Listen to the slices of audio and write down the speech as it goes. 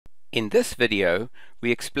In this video,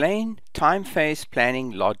 we explain time phase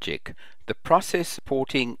planning logic, the process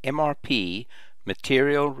supporting MRP,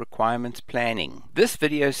 Material Requirements Planning. This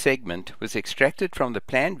video segment was extracted from the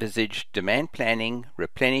PlanVisage Demand Planning,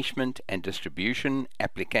 Replenishment and Distribution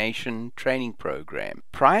Application Training Program.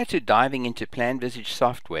 Prior to diving into PlanVisage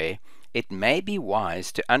software, it may be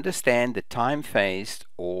wise to understand the time phased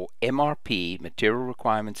or MRP, Material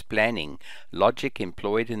Requirements Planning, logic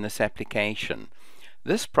employed in this application.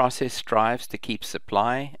 This process strives to keep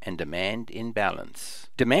supply and demand in balance.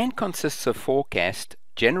 Demand consists of forecast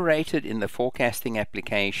generated in the forecasting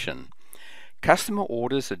application. Customer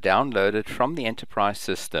orders are downloaded from the enterprise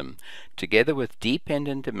system together with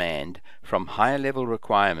dependent demand from higher level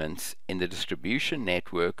requirements in the distribution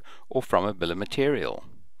network or from a bill of material.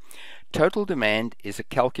 Total demand is a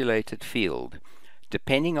calculated field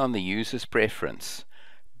depending on the user's preference.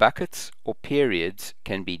 Buckets or periods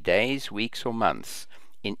can be days, weeks, or months.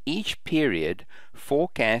 In each period,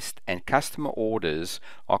 forecast and customer orders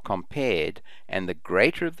are compared and the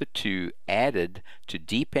greater of the two added to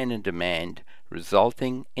dependent demand,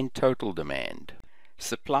 resulting in total demand.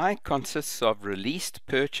 Supply consists of released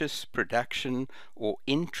purchase, production, or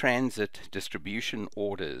in-transit distribution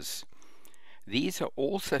orders. These are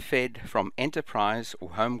also fed from enterprise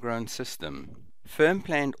or homegrown system.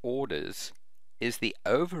 Firm-planned orders is the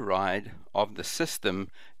override of the system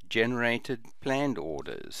generated planned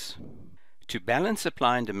orders. To balance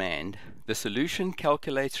supply and demand, the solution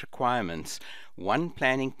calculates requirements one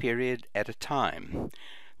planning period at a time.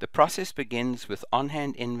 The process begins with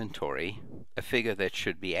on-hand inventory, a figure that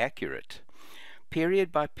should be accurate.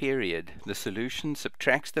 Period by period, the solution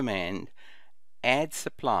subtracts demand, adds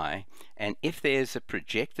supply, and if there is a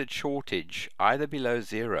projected shortage either below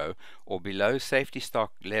zero or below safety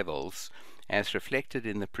stock levels, as reflected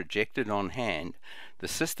in the projected on hand, the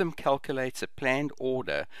system calculates a planned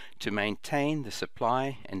order to maintain the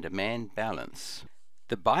supply and demand balance.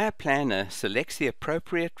 The buyer planner selects the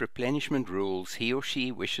appropriate replenishment rules he or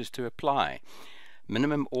she wishes to apply.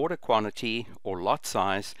 Minimum order quantity or lot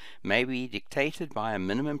size may be dictated by a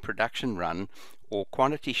minimum production run or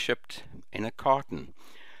quantity shipped in a carton.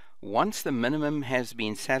 Once the minimum has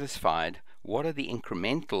been satisfied, what are the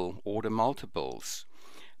incremental order multiples?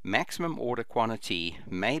 Maximum order quantity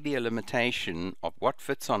may be a limitation of what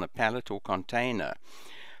fits on a pallet or container.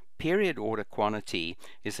 Period order quantity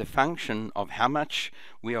is a function of how much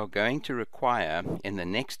we are going to require in the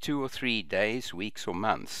next 2 or 3 days, weeks, or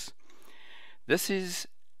months. This is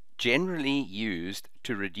generally used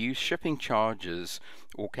to reduce shipping charges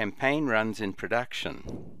or campaign runs in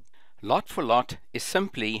production. Lot for lot is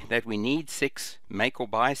simply that we need 6, make or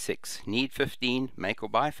buy 6, need 15, make or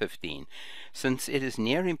buy 15. Since it is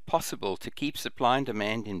near impossible to keep supply and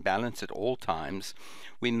demand in balance at all times,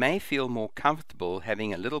 we may feel more comfortable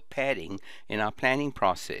having a little padding in our planning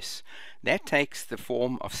process. That takes the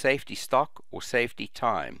form of safety stock or safety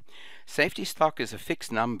time. Safety stock is a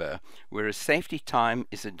fixed number, whereas safety time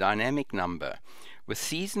is a dynamic number. With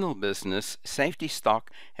seasonal business, safety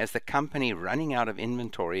stock has the company running out of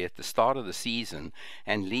inventory at the start of the season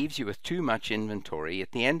and leaves you with too much inventory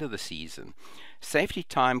at the end of the season. Safety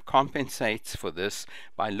time compensates for this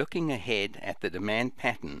by looking ahead at the demand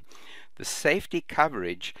pattern. The safety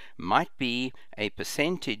coverage might be a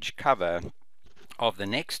percentage cover of the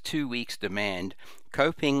next 2 weeks' demand,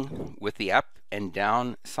 coping with the up and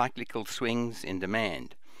down cyclical swings in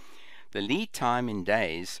demand. The lead time in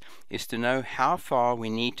days is to know how far we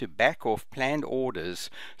need to back off planned orders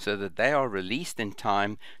so that they are released in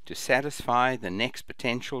time to satisfy the next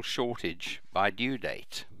potential shortage by due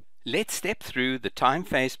date. Let's step through the time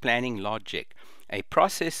phase planning logic, a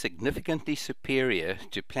process significantly superior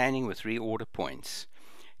to planning with reorder points.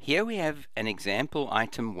 Here we have an example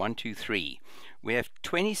item 123. We have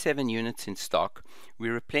 27 units in stock. We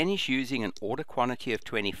replenish using an order quantity of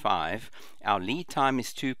 25. Our lead time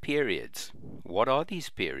is 2 periods. What are these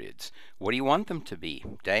periods? What do you want them to be?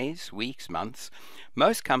 Days, weeks, months?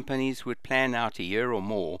 Most companies would plan out a year or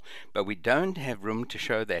more, but we don't have room to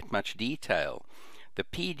show that much detail. The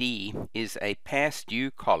PD is a past due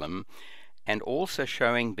column and also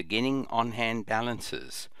showing beginning on-hand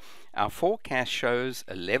balances. Our forecast shows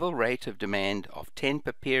a level rate of demand of 10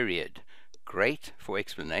 per period. Great for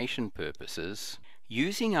explanation purposes.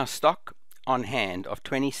 Using our stock on hand of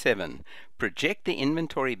 27, project the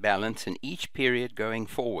inventory balance in each period going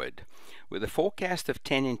forward. With a forecast of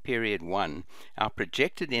 10 in period 1, our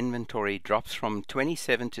projected inventory drops from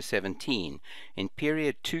 27 to 17. In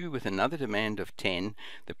period 2, with another demand of 10,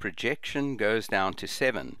 the projection goes down to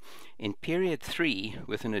 7. In period 3,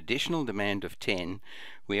 with an additional demand of 10,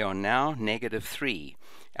 we are now -3.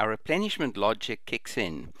 our replenishment logic kicks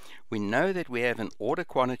in. We know that we have an order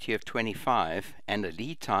quantity of 25 and a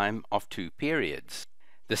lead time of 2 periods.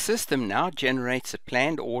 The system now generates a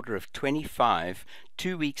planned order of 25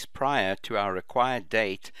 2 weeks prior to our required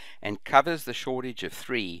date and covers the shortage of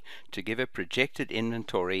 3 to give a projected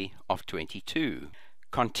inventory of 22.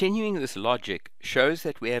 Continuing this logic shows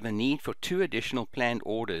that we have a need for 2 additional planned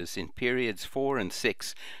orders in periods 4 and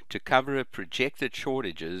 6 to cover a projected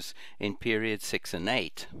shortages in periods 6 and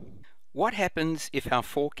 8. What happens if our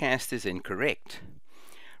forecast is incorrect?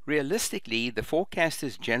 Realistically, the forecast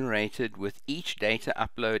is generated with each data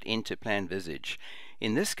upload into PlanVisage.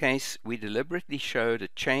 In this case, we deliberately showed a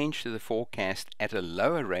change to the forecast at a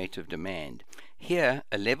lower rate of demand. Here,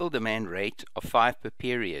 a level demand rate of 5 per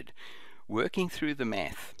period. Working through the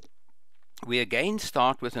math, we again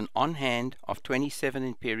start with an on-hand of 27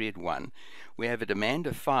 in period 1. We have a demand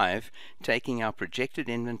of 5, taking our projected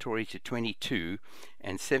inventory to 22,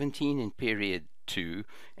 and 17 in period 2,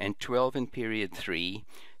 and 12 in period 3,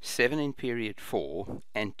 7 in period 4,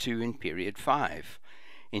 and 2 in period 5.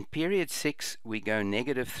 In period 6, we go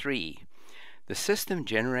 -3. The system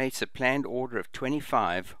generates a planned order of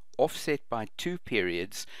 25, offset by 2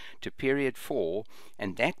 periods to period 4,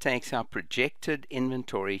 and that takes our projected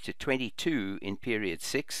inventory to 22 in period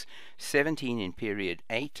 6, 17 in period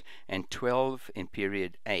 8, and 12 in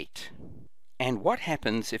period 8. And what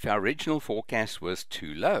happens if our original forecast was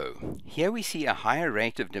too low? Here we see a higher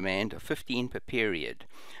rate of demand of 15 per period.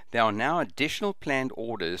 There are now additional planned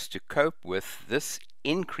orders to cope with this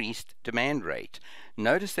increased demand rate.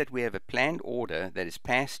 Notice that we have a planned order that is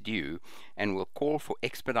past due and will call for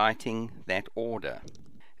expediting that order.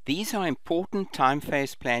 These are important time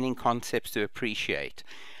phase planning concepts to appreciate.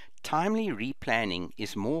 Timely replanning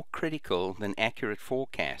is more critical than accurate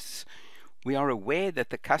forecasts. We are aware that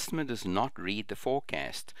the customer does not read the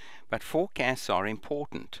forecast, but forecasts are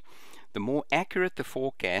important. The more accurate the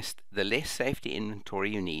forecast, the less safety inventory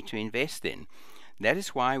you need to invest in. That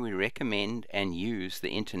is why we recommend and use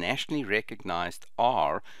the internationally recognized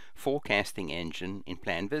R forecasting engine in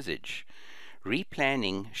PlanVisage.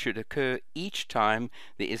 Replanning should occur each time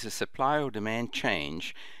there is a supply or demand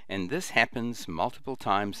change, and this happens multiple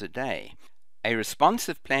times a day. A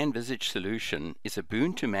responsive PlanVisage solution is a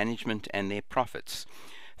boon to management and their profits.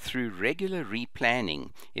 Through regular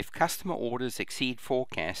replanning, if customer orders exceed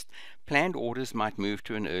forecast, planned orders might move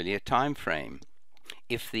to an earlier time frame.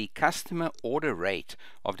 If the customer order rate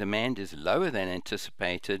of demand is lower than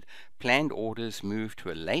anticipated, planned orders move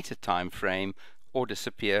to a later time frame or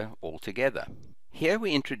disappear altogether. Here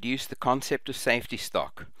we introduce the concept of safety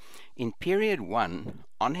stock. In period 1,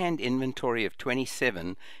 on-hand inventory of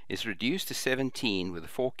 27 is reduced to 17 with a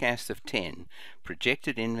forecast of 10.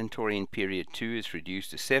 Projected inventory in period 2 is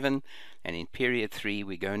reduced to 7, and in period 3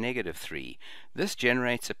 we go -3. This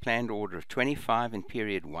generates a planned order of 25 in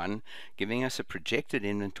period 1, giving us a projected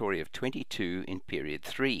inventory of 22 in period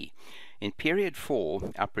 3. In period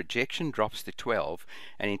 4, our projection drops to 12,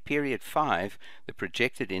 and in period 5, the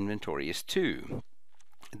projected inventory is 2.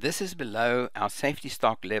 This is below our safety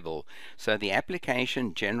stock level, so the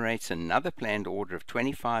application generates another planned order of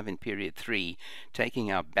 25 in period 3,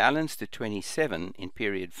 taking our balance to 27 in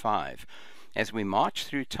period 5. As we march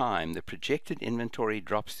through time, the projected inventory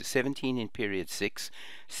drops to 17 in period 6,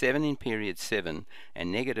 7 in period 7,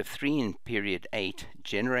 and -3 in period 8,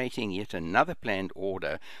 generating yet another planned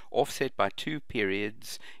order, offset by 2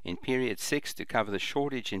 periods in period 6 to cover the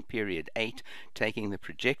shortage in period 8, taking the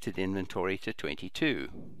projected inventory to 22.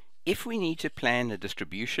 If we need to plan a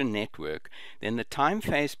distribution network, then the time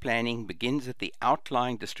phase planning begins at the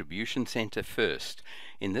outlying distribution center first.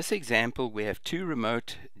 In this example, we have 2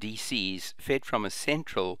 remote DCs fed from a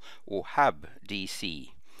central or hub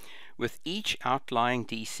DC. With each outlying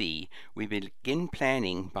DC, we begin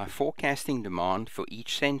planning by forecasting demand for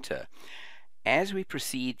each center. As we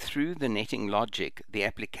proceed through the netting logic, the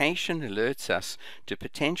application alerts us to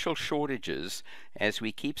potential shortages as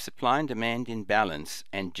we keep supply and demand in balance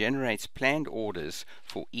and generates planned orders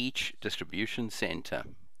for each distribution center.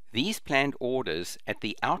 These planned orders at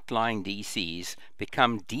the outlying DCs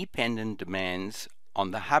become dependent demands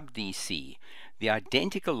on the hub DC. The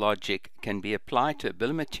identical logic can be applied to a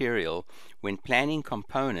bill of material when planning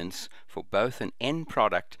components for both an end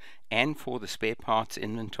product and for the spare parts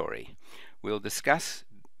inventory. We'll discuss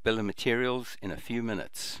bill of materials in a few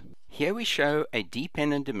minutes. Here we show a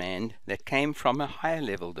dependent demand that came from a higher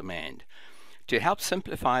level demand. To help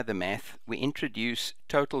simplify the math, we introduce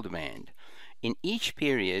total demand. In each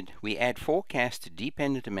period, we add forecast to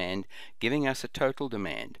dependent demand, giving us a total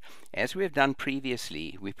demand. As we have done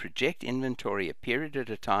previously, we project inventory a period at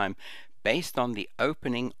a time based on the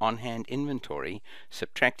opening on-hand inventory,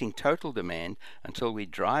 subtracting total demand until we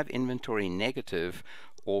drive inventory negative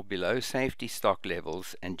or below safety stock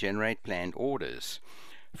levels and generate planned orders.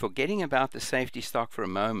 Forgetting about the safety stock for a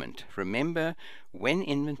moment, remember when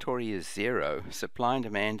inventory is zero, supply and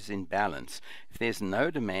demand is in balance. If there's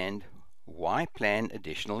no demand, why plan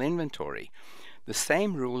additional inventory? The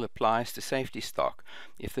same rule applies to safety stock.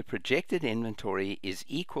 If the projected inventory is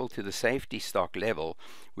equal to the safety stock level,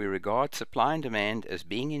 we regard supply and demand as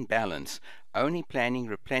being in balance, only planning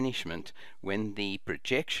replenishment when the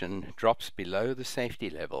projection drops below the safety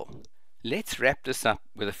level. Let's wrap this up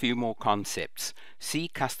with a few more concepts. See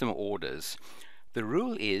customer orders. The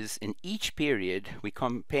rule is, in each period, we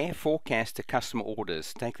compare forecast to customer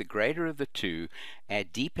orders, take the greater of the two,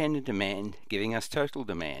 add dependent demand, giving us total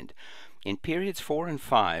demand. In periods 4 and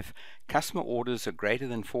 5, customer orders are greater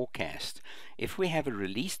than forecast. If we have a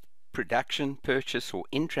released production, purchase, or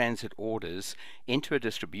in-transit orders into a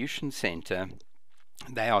distribution center,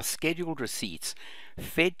 they are scheduled receipts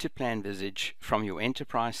fed to PlanVisage from your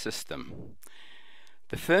enterprise system.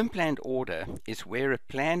 The firm planned order is where a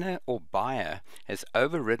planner or buyer has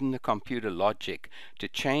overridden the computer logic to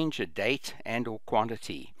change a date and or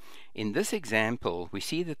quantity. In this example, we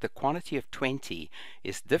see that the quantity of 20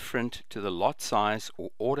 is different to the lot size or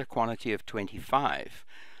order quantity of 25.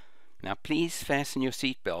 Now please fasten your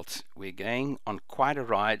seatbelts. We're going on quite a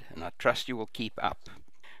ride and I trust you will keep up.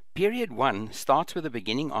 Period 1 starts with a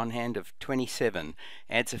beginning on hand of 27,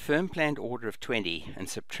 adds a firm planned order of 20, and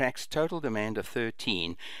subtracts total demand of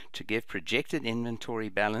 13 to give projected inventory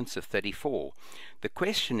balance of 34. The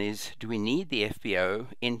question is, do we need the FPO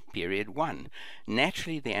in period 1?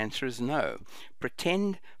 Naturally, the answer is no.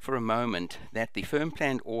 Pretend for a moment that the firm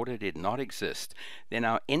planned order did not exist. Then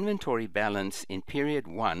our inventory balance in period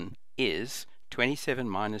 1 is 27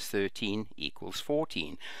 minus 13 equals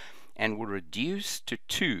 14. And will reduce to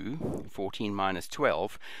 2, 14 minus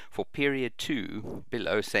 12, for period 2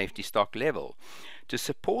 below safety stock level. To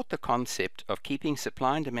support the concept of keeping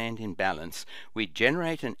supply and demand in balance, we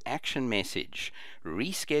generate an action message,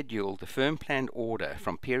 reschedule the firm planned order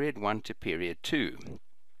from period 1 to period 2.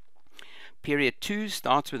 Period 2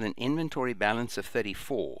 starts with an inventory balance of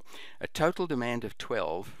 34, a total demand of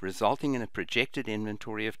 12, resulting in a projected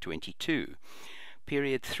inventory of 22.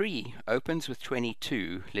 Period 3 opens with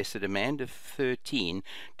 22 less a demand of 13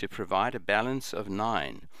 to provide a balance of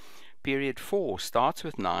 9. Period 4 starts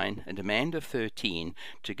with 9, a demand of 13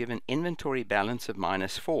 to give an inventory balance of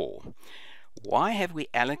minus 4. Why have we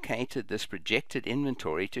allocated this projected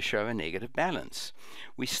inventory to show a negative balance?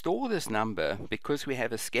 We store this number because we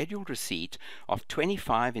have a scheduled receipt of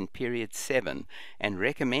 25 in period 7 and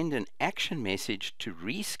recommend an action message to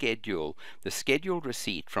reschedule the scheduled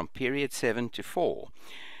receipt from period 7 to 4.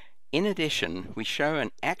 In addition, we show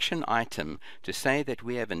an action item to say that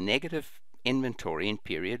we have a negative inventory in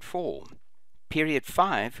period 4. Period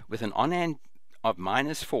 5, with an on-hand of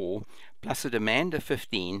minus 4 plus a demand of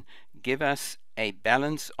 15, give us a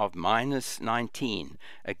balance of minus 19.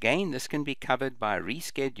 Again, this can be covered by a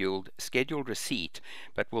rescheduled scheduled receipt,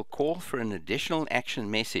 but will call for an additional action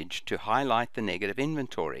message to highlight the negative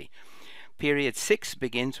inventory. Period 6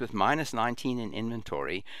 begins with minus 19 in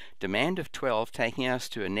inventory, demand of 12 taking us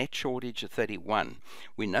to a net shortage of 31.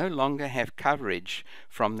 We no longer have coverage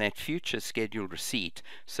from that future scheduled receipt,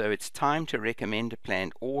 so it's time to recommend a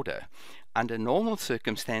planned order. Under normal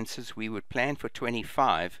circumstances, we would plan for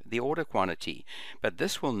 25, the order quantity, but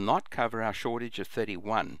this will not cover our shortage of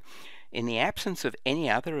 31. In the absence of any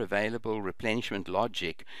other available replenishment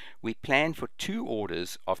logic, we plan for 2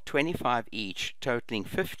 orders of 25 each, totaling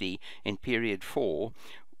 50 in period 4,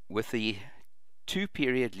 with the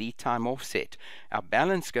 2-period lead time offset. Our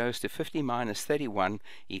balance goes to 50 minus 31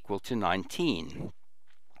 equal to 19.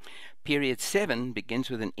 Period 7 begins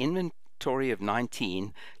with an inventory of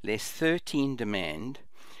 19 less 13 demand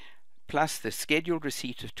plus the scheduled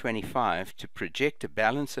receipt of 25 to project a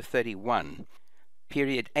balance of 31.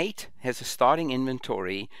 Period 8 has a starting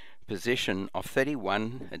inventory position of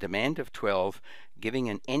 31, a demand of 12, giving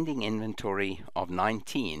an ending inventory of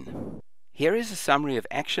 19. Here is a summary of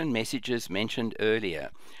action messages mentioned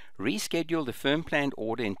earlier. Reschedule the firm planned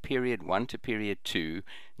order in period 1 to period 2,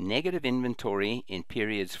 negative inventory in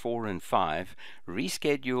periods 4 and 5,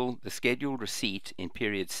 reschedule the scheduled receipt in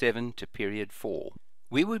period 7 to period 4.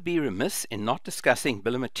 We would be remiss in not discussing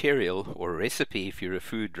bill of material or a recipe if you're a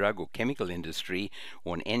food, drug, or chemical industry,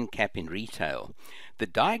 or an end cap in retail. The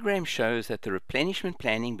diagram shows that the replenishment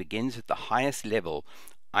planning begins at the highest level,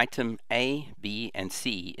 item A, B, and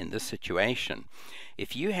C in this situation.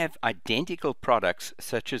 If you have identical products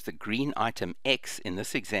such as the green item X in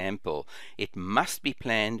this example, it must be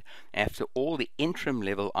planned after all the interim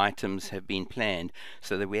level items have been planned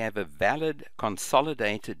so that we have a valid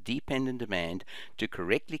consolidated dependent demand to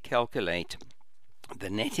correctly calculate the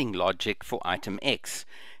netting logic for item X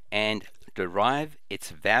and derive its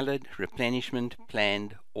valid replenishment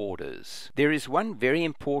planned orders. There is one very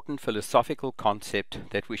important philosophical concept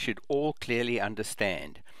that we should all clearly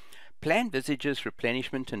understand. PlanVisage's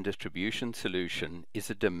replenishment and distribution solution is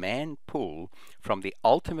a demand pull from the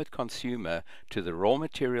ultimate consumer to the raw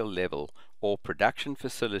material level or production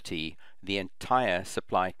facility, the entire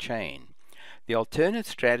supply chain. The alternate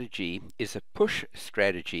strategy is a push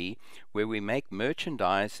strategy where we make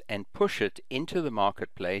merchandise and push it into the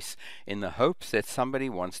marketplace in the hopes that somebody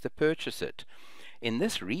wants to purchase it. In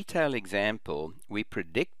this retail example, we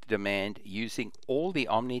predict demand using all the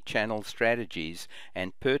omni-channel strategies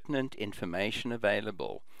and pertinent information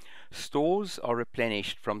available. Stores are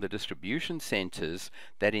replenished from the distribution centers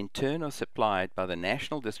that in turn are supplied by the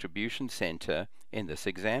National Distribution Center in this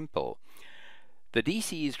example. The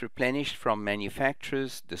DC is replenished from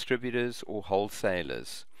manufacturers, distributors, or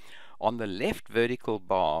wholesalers. On the left vertical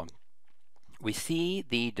bar, we see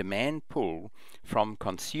the demand pull from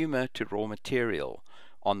consumer to raw material.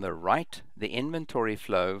 On the right, the inventory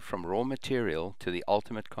flow from raw material to the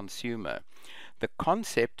ultimate consumer. The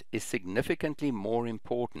concept is significantly more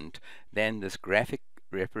important than this graphic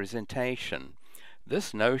representation.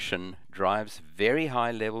 This notion drives very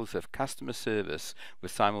high levels of customer service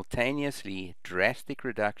with simultaneously drastic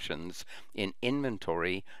reductions in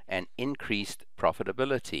inventory and increased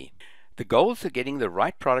profitability. The goals are getting the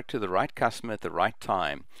right product to the right customer at the right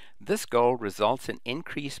time. This goal results in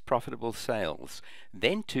increased profitable sales.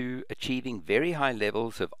 Then too, achieving very high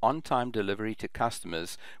levels of on-time delivery to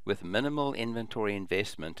customers with minimal inventory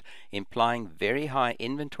investment, implying very high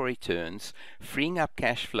inventory turns, freeing up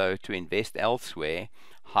cash flow to invest elsewhere,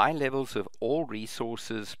 high levels of all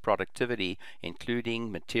resources productivity,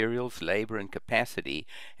 including materials, labor, and capacity,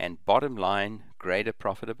 and bottom line, greater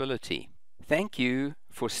profitability. Thank you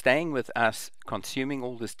for staying with us, consuming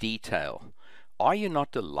all this detail. Are you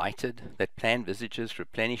not delighted that PlanVisage's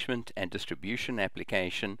replenishment and distribution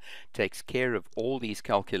application takes care of all these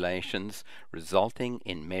calculations, resulting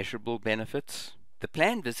in measurable benefits? The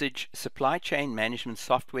PlanVisage Supply Chain Management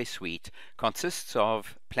Software Suite consists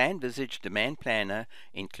of PlanVisage Demand Planner,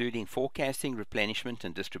 including forecasting, replenishment,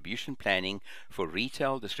 and distribution planning for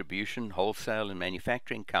retail, distribution, wholesale, and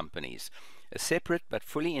manufacturing companies. A separate but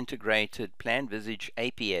fully integrated PlanVisage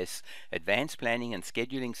APS, advanced planning and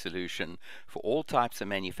scheduling solution for all types of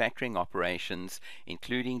manufacturing operations,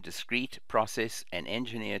 including discrete, process, and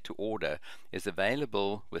engineer to order, is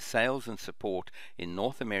available with sales and support in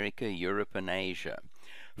North America, Europe, and Asia.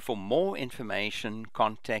 For more information,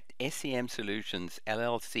 contact SEM Solutions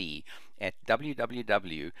LLC at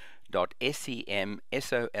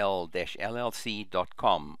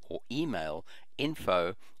www.semsol-llc.com or email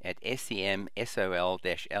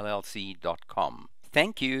info@semsol-llc.com.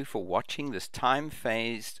 Thank you for watching this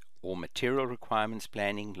time-phased or material requirements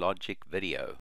planning logic video.